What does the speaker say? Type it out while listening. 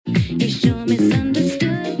You sure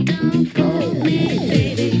misunderstood. Don't fool me,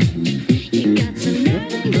 baby. You got some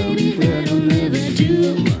nerve and baby, that I'll never do.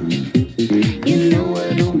 You know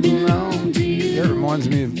I don't belong to you. That reminds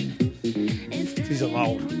me of... She's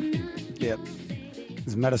old. Yep.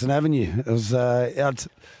 It's Madison Avenue. It was out...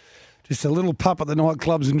 Just a little pup at the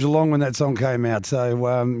nightclubs in Geelong when that song came out.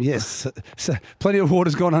 So, yes, so plenty of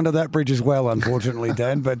water's gone under that bridge as well, unfortunately,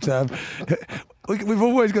 Dan. But we've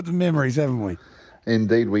always got the memories, haven't we?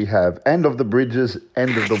 Indeed we have. And of the bridges and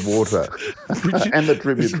of the water and the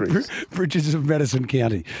tributaries. Bridges of Madison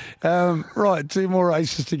County. Right, 2 more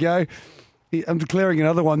races to go. I'm declaring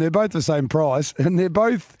another one. They're both the same price, and they're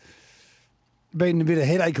both been a bit of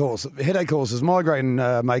headache horses, migraine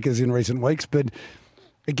makers in recent weeks, but...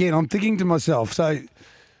 Again, I'm thinking to myself,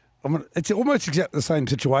 it's almost exactly the same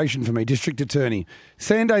situation for me. District Attorney.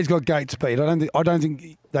 Sanday's got gate speed. I don't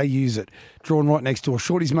think they use it. Drawn right next door.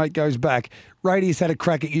 Shorty's mate goes back. Radius had a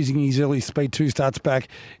crack at using his early speed. 2 starts back.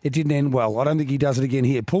 It didn't end well. I don't think he does it again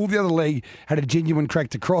here. Pulled the other leg. Had a genuine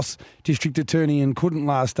crack to cross District Attorney and couldn't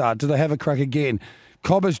last start. Do they have a crack again?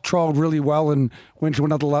 Cobber's trialled really well and went to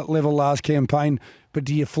another level last campaign. But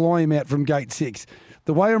do you fly him out from gate 6?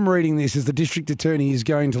 The way I'm reading this is the District Attorney is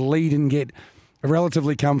going to lead and get a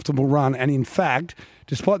relatively comfortable run. And in fact,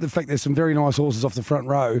 despite the fact there's some very nice horses off the front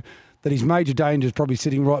row, that his major danger is probably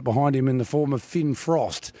sitting right behind him in the form of Finn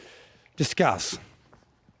Frost. Discuss.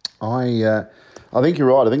 I think you're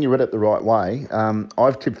right. I think you read it the right way.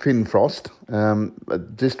 I've tipped Finn Frost.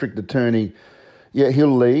 District Attorney, yeah,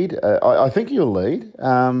 he'll lead. I think he'll lead.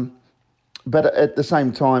 But at the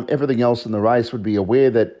same time, everything else in the race would be aware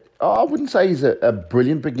that I wouldn't say he's a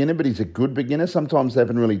brilliant beginner, but he's a good beginner. Sometimes they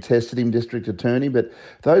haven't really tested him, District Attorney, but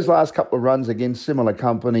those last couple of runs against similar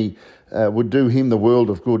company would do him the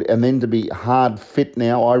world of good. And then to be hard fit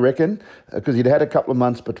now, I reckon, because he'd had a couple of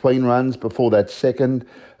months between runs before that second,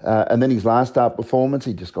 and then his last start performance,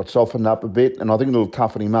 he just got softened up a bit, and I think it'll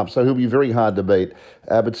toughen him up. So he'll be very hard to beat.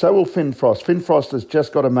 But so will Finn Frost. Finn Frost has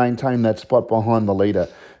just got to maintain that spot behind the leader.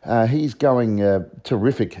 He's going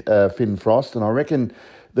terrific, Finn Frost, and I reckon...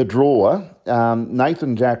 The drawer,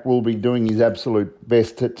 Nathan Jack will be doing his absolute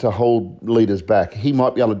best to hold leaders back. He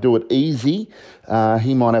might be able to do it easy.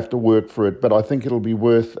 He might have to work for it, but I think it'll be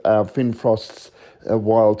worth Finn Frost's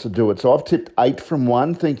while to do it. So I've tipped 8 from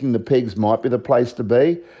 1, thinking the pegs might be the place to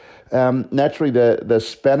be. Naturally, the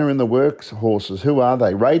spanner in the works horses, who are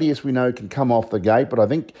they? Radius, we know, can come off the gate, but I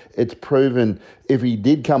think it's proven if he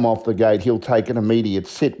did come off the gate, he'll take an immediate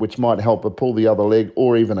sit, which might help a pull the other leg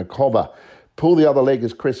or even a cobber. Pull the other leg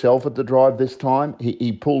is Chris Elford to drive this time.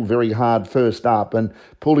 He pulled very hard first up and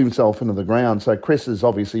pulled himself into the ground. So Chris is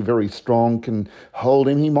obviously very strong, can hold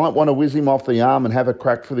him. He might want to whiz him off the arm and have a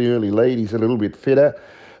crack for the early lead. He's a little bit fitter.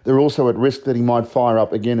 They're also at risk that he might fire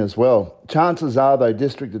up again as well. Chances are, though,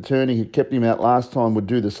 District Attorney, who kept him out last time, would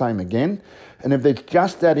do the same again. And if there's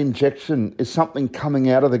just that injection, is something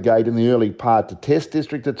coming out of the gate in the early part to test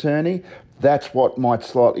District Attorney, that's what might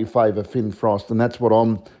slightly favour Finn Frost, and that's what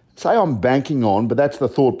I'm banking on, but that's the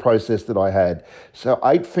thought process that I had. So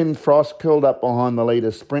 8 Finn Frost curled up behind the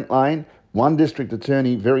leader, sprint lane, 1 District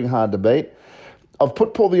Attorney, very hard to beat. I've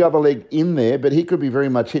put Pull the Other Leg in there, but he could be very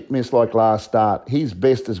much hit-miss like last start. His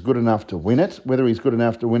best is good enough to win it. Whether he's good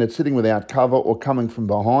enough to win it sitting without cover or coming from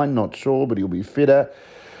behind, not sure, but he'll be fitter.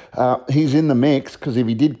 He's in the mix because if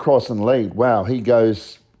he did cross and lead, wow,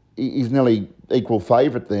 he's nearly equal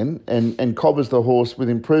favourite then, and Cobber's the horse with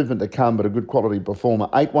improvement to come, but a good quality performer.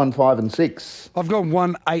 8, 1, 5 and 6. I've got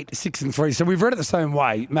 1, 8, 6 and 3. So we've read it the same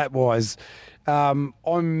way, Matt-wise.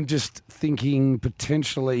 I'm just thinking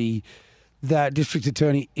potentially that District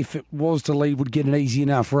Attorney, if it was to lead, would get an easy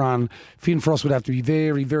enough run. Finn Frost would have to be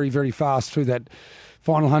very, very, very fast through that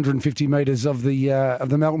final 150 metres of the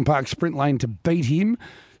Melton Park sprint lane to beat him.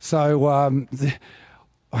 So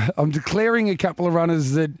I'm declaring a couple of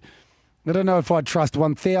runners that I don't know if I trust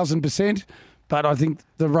 1,000%, but I think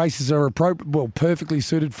the races are perfectly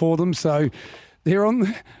suited for them. So they're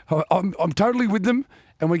on. I'm totally with them,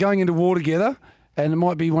 and we're going into war together. And it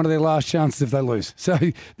might be one of their last chances if they lose. So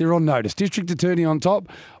they're on notice. District Attorney on top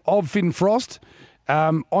of Finn Frost.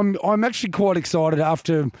 I'm actually quite excited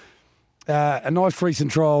after a nice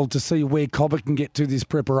recent trial to see where Cobber can get to this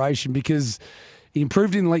preparation, because he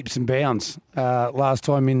improved in leaps and bounds last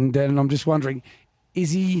time in Dan. And I'm just wondering,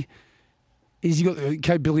 is he got the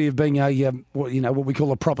capability of being what we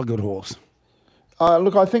call a proper good horse?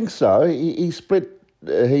 Look, I think so. He split.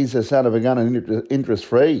 He's a son of a gun and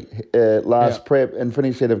interest-free last prep and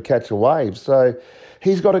finished ahead of Catch a Wave. So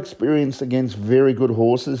he's got experience against very good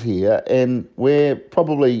horses here, and we're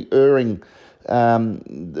probably erring,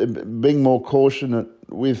 being more cautious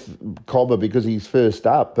with Cobber because he's first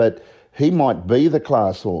up, but he might be the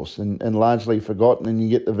class horse and largely forgotten, and you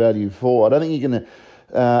get the value for. I don't think you're going to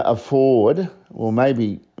afford, or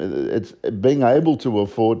maybe it's being able to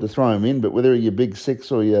afford to throw him in, but whether you're big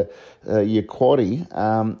six or your quaddie,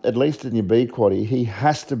 at least in your B quaddie, he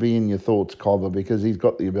has to be in your thoughts, Cobber, because he's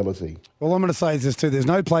got the ability. Well, I'm going to say this too. There's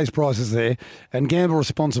no place prices there, and gamble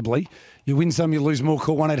responsibly. You win some, you lose more.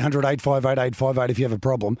 Call 1-800-858-858 if you have a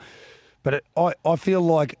problem. But I feel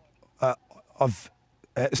like I've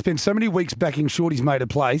spent so many weeks backing Shorty's made a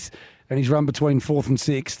place, and he's run between 4th and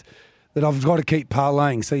 6th, that I've got to keep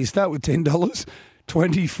parlaying. So you start with $10,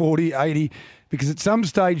 20, 40, 80, because at some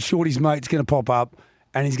stage Shorty's mate's going to pop up,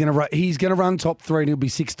 and he's going to run top 3, and he'll be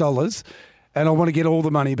 $6. And I want to get all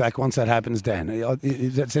the money back once that happens, Dan.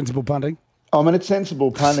 Is that sensible punting? I mean, it's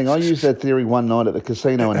sensible punting. I used that theory one night at the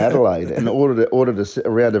casino in Adelaide and ordered a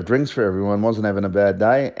round of drinks for everyone. Wasn't having a bad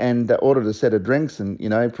day, and ordered a set of drinks, and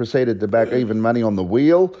proceeded to back even money on the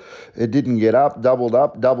wheel. It didn't get up, doubled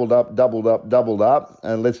up, doubled up, doubled up, doubled up,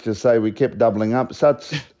 and let's just say we kept doubling up.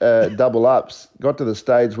 Such double ups got to the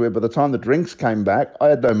stage where by the time the drinks came back, I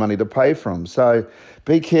had no money to pay for them. So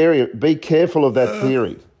be careful of that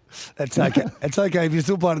theory. That's okay. It's okay if you're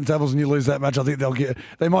still playing doubles and you lose that much. I think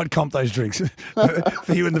they might comp those drinks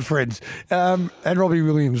for you and the friends. And Robbie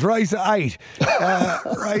Williams, race 8.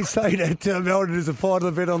 Race 8 at Melton is the final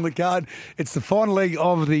event on the card. It's the final leg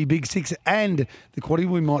of the Big Six and the quaddie.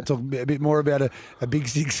 We might talk a bit more about a Big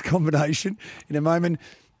Six combination in a moment.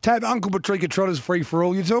 Tab Uncle Patrika Trotters free for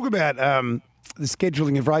all. You talk about the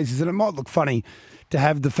scheduling of races, and it might look funny to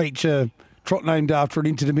have the feature trot named after an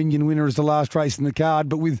Inter-Dominion winner as the last race in the card,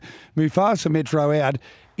 but with Mufasa Metro out,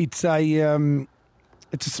 it's a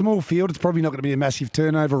small field. It's probably not going to be a massive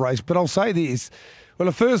turnover race, but I'll say this. When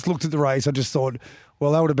I first looked at the race, I just thought,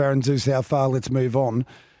 well, Aldebaran Zeus, how far? Let's move on.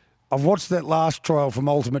 I've watched that last trial from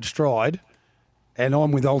Ultimate Stride, and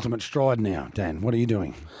I'm with Ultimate Stride now. Dan, what are you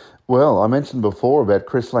doing? Well, I mentioned before about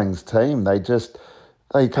Chris Lang's team.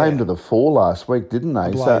 They came to the 4 last week, didn't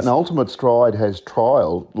they? So an Ultimate Stride has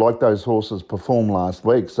trialled like those horses performed last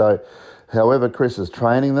week. So however Chris is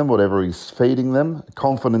training them, whatever he's feeding them,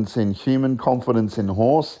 confidence in human, confidence in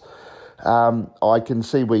horse, I can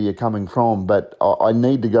see where you're coming from. But I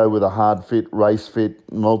need to go with a hard fit, race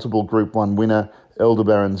fit, multiple Group 1 winner,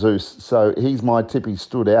 Aldebaran Zeus. So he's my tip. He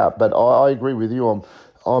stood out. But I agree with you.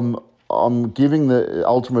 I'm giving the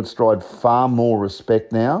Ultimate Stride far more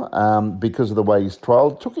respect now because of the way he's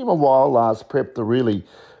trialled. It took him a while last prep to really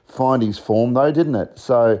find his form, though, didn't it?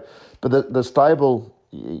 So, but the stable,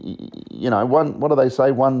 what do they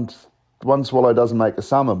say? One swallow doesn't make a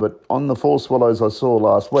summer. But on the 4 swallows I saw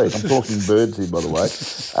last week, I'm talking birds here, by the way.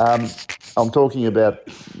 I'm talking about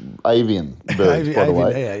avian birds, by the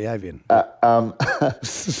way. Yeah, avian.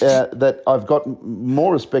 That I've got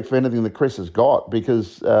more respect for anything that Chris has got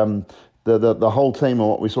because the whole team of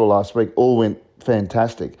what we saw last week all went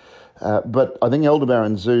fantastic. But I think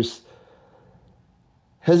Aldebaran Zeus,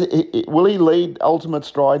 will he lead Ultimate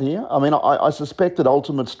Stride here? I mean, I suspect that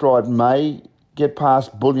Ultimate Stride may get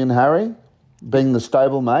past Bullion Harry, being the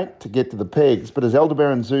stablemate, to get to the pegs. But has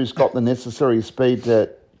Aldebaran Zeus got the necessary speed to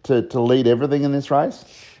lead everything in this race?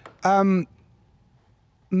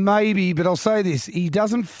 Maybe, but I'll say this. He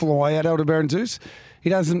doesn't fly at Aldebaran Zeus. He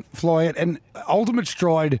doesn't fly it. And Ultimate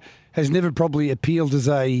Stride has never probably appealed as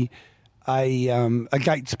a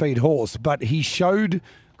gate speed horse, but he showed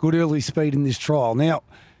good early speed in this trial. Now,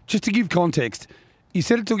 just to give context, you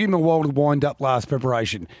said it took him a while to wind up last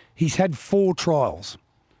preparation. He's had 4 trials,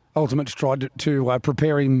 Ultimate Stride, to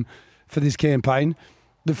prepare him for this campaign.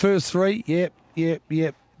 The first 3, yep.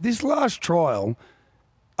 This last trial,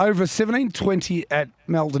 over 17.20 at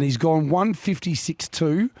Melton, he's gone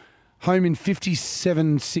 156.2, home in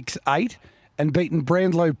 57.68, and beaten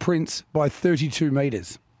Brandlow Prince by 32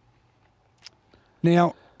 metres.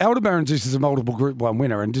 Now, Aldebaran Zeus is a multiple Group 1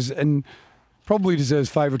 winner and probably deserves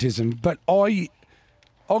favouritism, but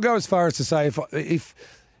I'll go as far as to say if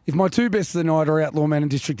my 2 best of the night are Outlaw Man and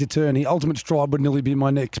District Attorney, Ultimate Stride would nearly be my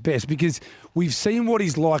next best because we've seen what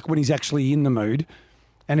he's like when he's actually in the mood.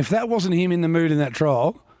 And if that wasn't him in the mood in that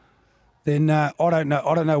trial, then I don't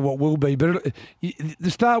know what will be. But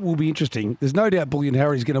the start will be interesting. There's no doubt Bullion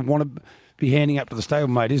Harry's going to want to be handing up to the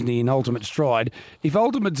stablemate, isn't he, in Ultimate Stride? If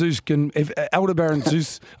Aldebaran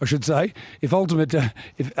Zeus, I should say, if Aldebaran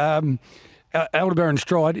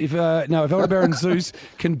Stride, if Aldebaran Zeus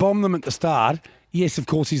can bomb them at the start, yes, of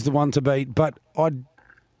course he's the one to beat. But I'm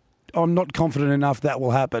not confident enough that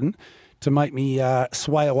will happen to make me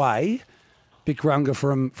sway away. Big Runga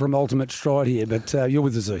from Ultimate Stride here, but you're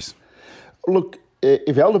with the Zeus. Look,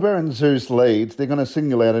 if Aldebaran Zeus leads, they're going to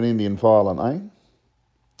single out an Indian file, aren't they?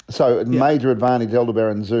 So major advantage,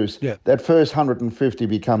 Elderberry Zeus. Yeah. That first 150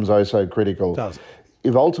 becomes oh so critical. Does.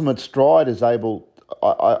 If Ultimate Stride is able,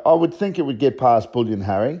 I would think it would get past Bullion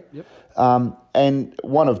Harry. Yep. And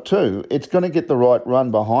one of two, it's going to get the right run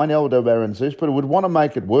behind Elderberry Zeus, but it would want to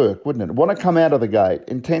make it work, wouldn't it? Want to come out of the gate,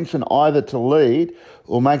 intention either to lead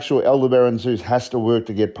or make sure Elderberry Zeus has to work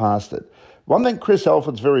to get past it. One thing Chris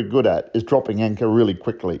Alford's very good at is dropping anchor really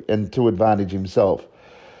quickly and to advantage himself.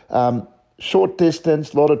 Short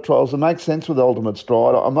distance, a lot of trials. It makes sense with Ultimate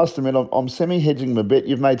Stride. I must admit, I'm semi-hedging him a bit.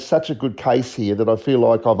 You've made such a good case here that I feel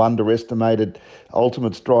like I've underestimated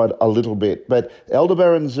Ultimate Stride a little bit. But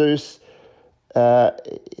Elderberry Zeus,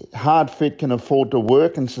 hard fit, can afford to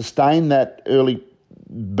work and sustain that early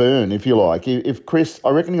burn, if you like. If Chris, I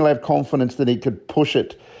reckon he'll have confidence that he could push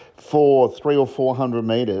it for 300 or 400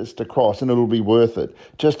 metres to cross, and it'll be worth it,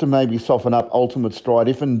 just to maybe soften up Ultimate Stride,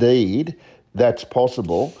 if indeed that's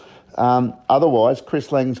possible. Otherwise,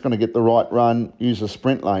 Chris Lang's going to get the right run, use a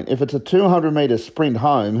sprint lane. If it's a 200-metre sprint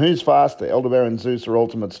home, who's faster, Elderberry Zeus or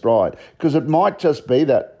Ultimate Stride? Because it might just be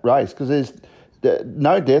that race, because there's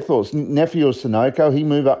no death horse. Nephew or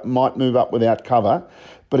Sunoco, might move up without cover,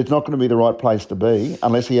 but it's not going to be the right place to be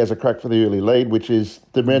unless he has a crack for the early lead, which is,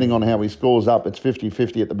 depending on how he scores up, it's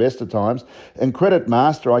 50-50 at the best of times. And Credit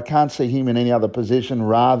Master, I can't see him in any other position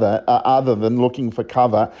other than looking for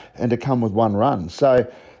cover and to come with one run. So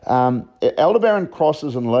Elderberry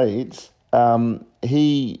crosses and leads,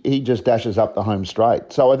 he just dashes up the home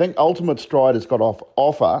straight. So I think Ultimate Stride has got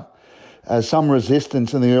offer some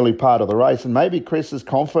resistance in the early part of the race, and maybe Chris is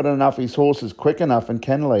confident enough, his horse is quick enough and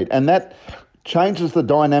can lead, and that changes the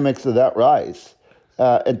dynamics of that race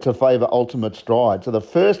to favour Ultimate Stride. So the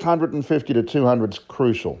first 150 to 200 is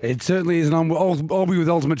crucial. It certainly is, and I'll be with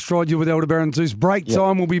Ultimate Stride, you're with Elderberry Zeus. Break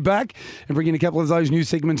time, we'll be back and bring in a couple of those new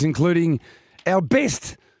segments, including our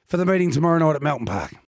best for the meeting tomorrow night at Melton Park.